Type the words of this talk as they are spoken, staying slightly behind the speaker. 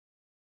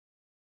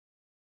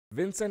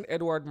Vincent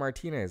Edward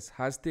Martinez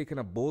has taken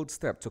a bold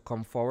step to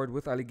come forward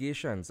with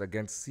allegations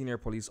against senior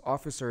police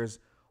officers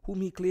whom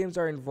he claims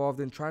are involved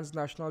in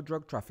transnational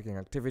drug trafficking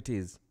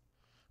activities.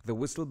 The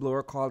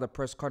whistleblower called a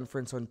press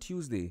conference on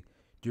Tuesday,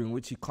 during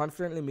which he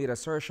confidently made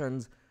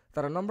assertions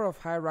that a number of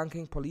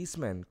high-ranking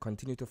policemen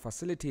continue to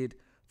facilitate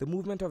the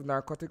movement of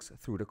narcotics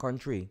through the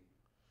country.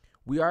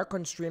 We are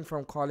constrained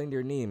from calling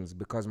their names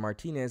because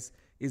Martinez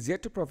is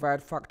yet to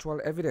provide factual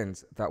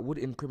evidence that would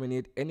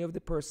incriminate any of the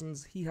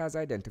persons he has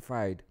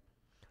identified.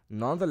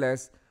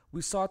 Nonetheless,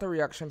 we sought a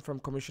reaction from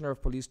Commissioner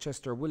of Police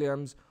Chester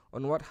Williams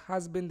on what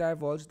has been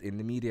divulged in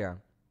the media.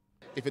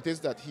 If it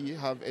is that he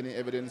have any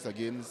evidence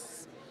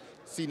against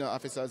senior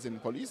officers in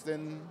police,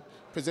 then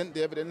present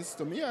the evidence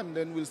to me and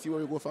then we'll see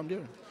where we go from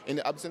there. In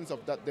the absence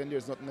of that, then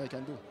there's nothing I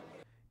can do.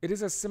 It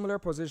is a similar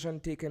position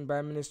taken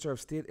by Minister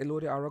of State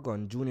Elodio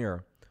Aragon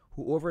Jr.,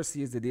 who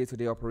oversees the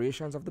day-to-day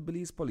operations of the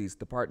Belize Police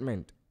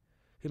Department.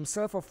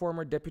 Himself a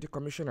former deputy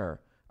commissioner,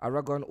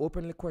 Aragon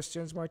openly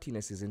questions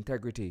Martinez's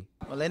integrity.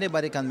 Well,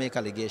 anybody can make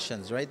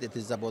allegations, right? It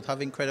is about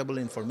having credible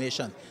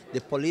information.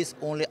 The police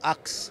only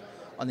acts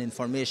on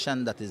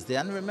information that is there.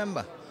 And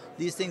remember,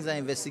 these things are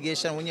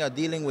investigation. When you are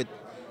dealing with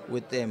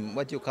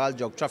what you call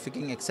drug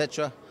trafficking,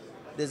 etc.,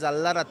 there's a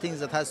lot of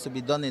things that has to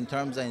be done in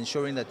terms of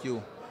ensuring that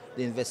the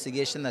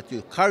investigation that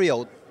you carry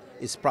out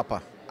is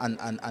proper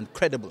and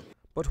credible.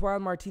 But while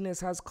Martinez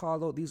has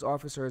called out these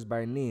officers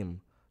by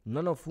name,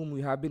 none of whom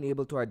we have been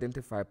able to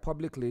identify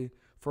publicly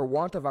for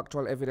want of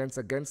actual evidence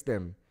against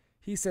them,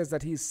 he says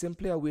that he is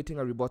simply awaiting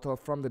a rebuttal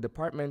from the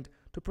department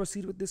to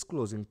proceed with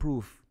disclosing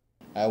proof.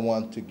 I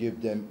want to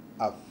give them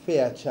a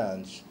fair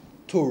chance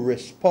to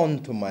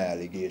respond to my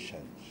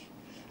allegations,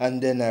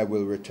 and then I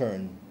will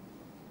return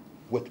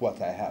with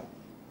what I have.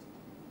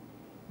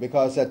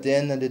 Because at the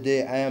end of the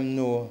day, I am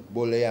no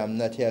bully. I'm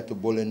not here to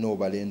bully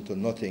nobody into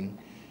nothing.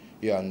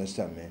 You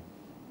understand me?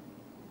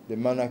 The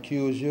man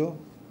accuse you,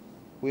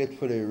 wait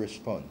for the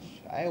response.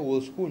 I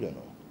old school, you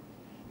know.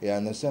 You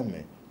understand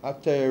me?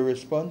 After a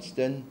response,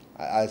 then,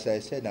 as I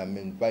said, I'm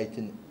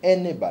inviting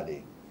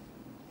anybody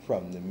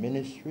from the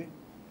ministry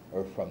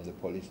or from the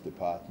police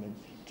department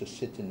to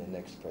sit in the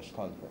next press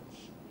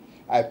conference.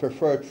 I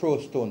prefer throw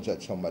stones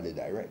at somebody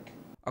direct.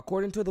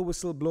 According to the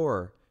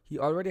whistleblower, he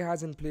already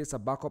has in place a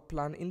backup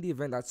plan in the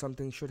event that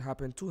something should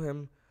happen to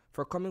him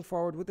for coming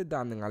forward with the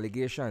damning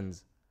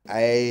allegations.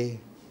 I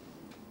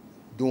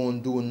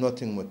don't do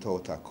nothing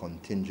without a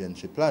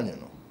contingency plan, you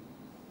know.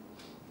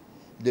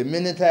 The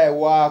minute I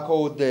walk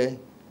out there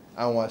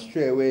and one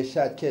straightaway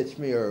shot catch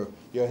me, or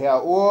you hear,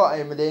 oh,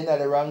 I'm in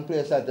the wrong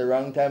place at the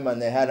wrong time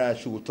and they had a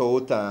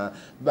shootout and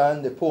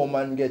ban the poor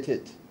man get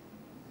it.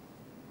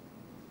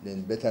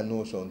 Then better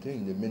know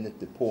something, the minute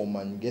the poor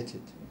man get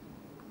it,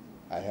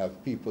 I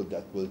have people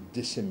that will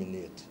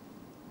disseminate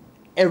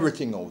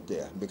everything out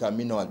there because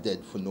I'm not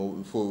dead for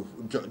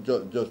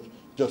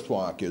just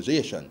one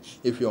accusation.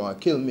 If you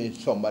want to kill me,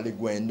 somebody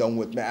going down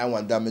with me, I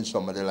want to damage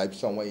somebody's life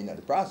somewhere in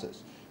the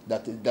process.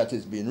 That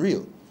is being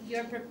real.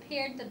 You're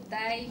prepared to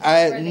die?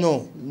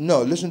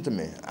 No, listen to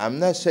me. I'm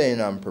not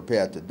saying I'm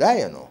prepared to die,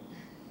 you know,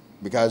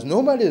 because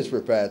nobody is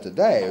prepared to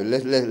die.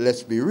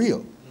 Let's be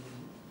real.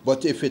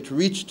 But if it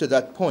reached to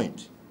that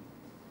point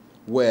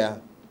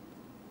where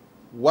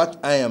what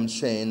I am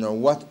saying or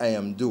what I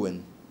am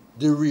doing,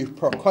 the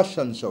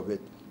repercussions of it,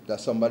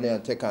 that somebody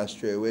can take and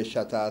straight away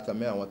shut out at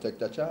me, I want to take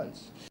that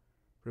chance.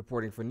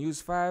 Reporting for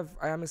News 5,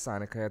 I am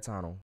Isani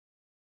Cayetano.